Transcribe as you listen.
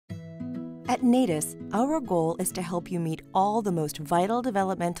At Natus, our goal is to help you meet all the most vital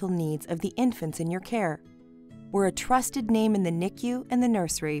developmental needs of the infants in your care. We're a trusted name in the NICU and the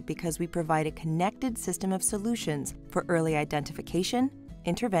nursery because we provide a connected system of solutions for early identification,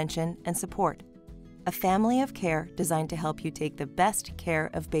 intervention, and support. A family of care designed to help you take the best care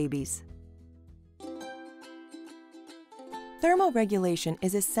of babies. Thermoregulation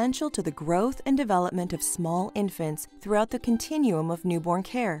is essential to the growth and development of small infants throughout the continuum of newborn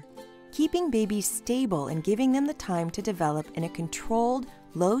care. Keeping babies stable and giving them the time to develop in a controlled,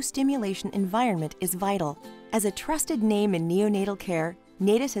 low-stimulation environment is vital. As a trusted name in neonatal care,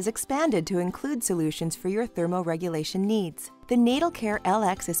 Natus has expanded to include solutions for your thermoregulation needs. The NatalCare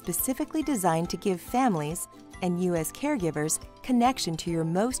LX is specifically designed to give families, and you as caregivers, connection to your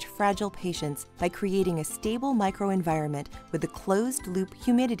most fragile patients by creating a stable microenvironment with a closed-loop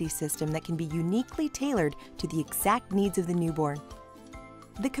humidity system that can be uniquely tailored to the exact needs of the newborn.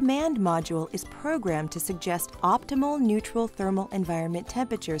 The command module is programmed to suggest optimal neutral thermal environment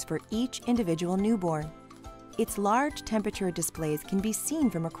temperatures for each individual newborn. Its large temperature displays can be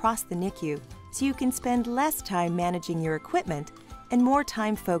seen from across the NICU, so you can spend less time managing your equipment and more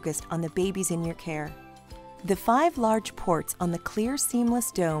time focused on the babies in your care. The 5 large ports on the clear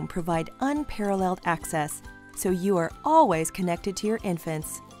seamless dome provide unparalleled access, so you are always connected to your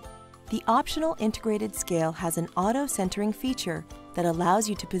infants. The optional integrated scale has an auto-centering feature that allows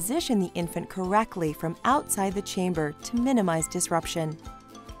you to position the infant correctly from outside the chamber to minimize disruption.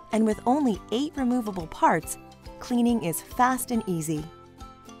 And with only 8 removable parts, cleaning is fast and easy.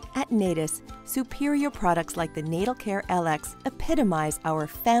 At Natus, superior products like the NatalCare LX epitomize our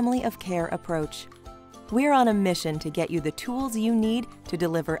family of care approach. We're on a mission to get you the tools you need to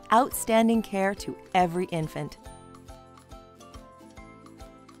deliver outstanding care to every infant.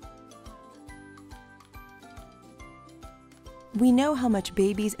 We know how much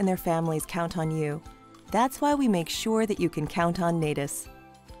babies and their families count on you. That's why we make sure that you can count on Natus.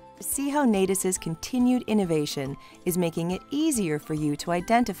 See how Natus's continued innovation is making it easier for you to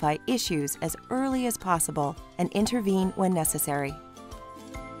identify issues as early as possible and intervene when necessary.